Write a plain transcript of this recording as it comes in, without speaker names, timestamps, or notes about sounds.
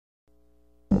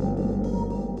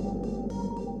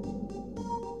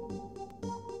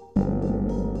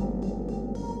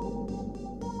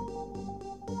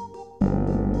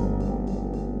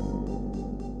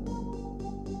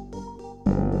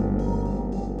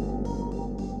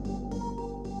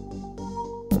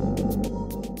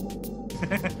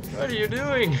What are you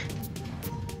doing?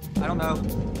 I don't know.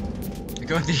 You're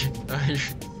going the...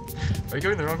 are you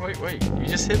going the wrong way? Wait, you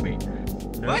just hit me.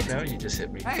 No, What? no, you just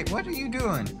hit me. Hey, what are you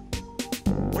doing?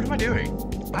 What am I doing?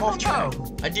 I'm off track.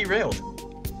 Know. I derailed.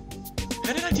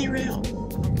 How did I derail?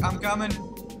 I'm coming.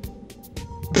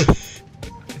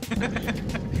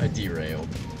 I derailed.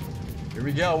 Here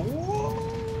we go.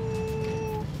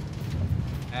 Whoa!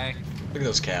 Hey. Look at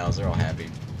those cows. They're all happy.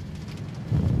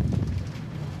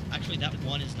 Actually, that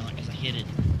one is not because I hit it.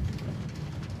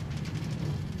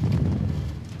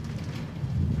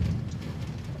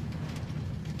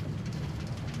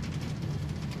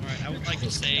 Alright, I would like to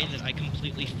say that I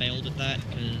completely failed at that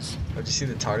because Did you see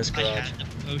the TARDIS I garage? had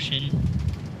the potion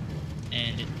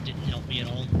and it didn't help me at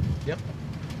all. Yep.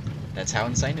 That's how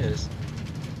insane it is.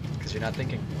 Because you're not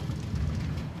thinking.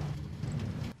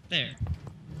 There.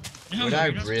 No, Would you're I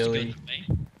not supposed to really? go that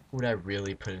way. Would I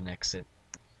really put an exit?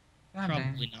 God damn.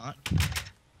 Probably not.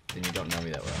 Then you don't know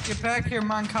me that well. Get back here,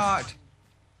 minecart.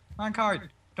 Minecart,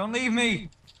 don't leave me.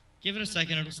 Give it a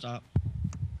second, it'll stop.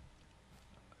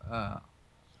 Uh.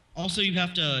 Also, you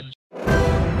have to...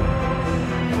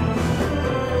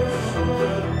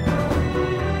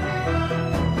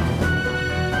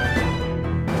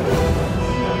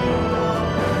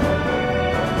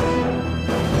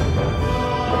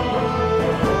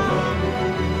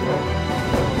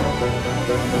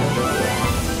 Thank you.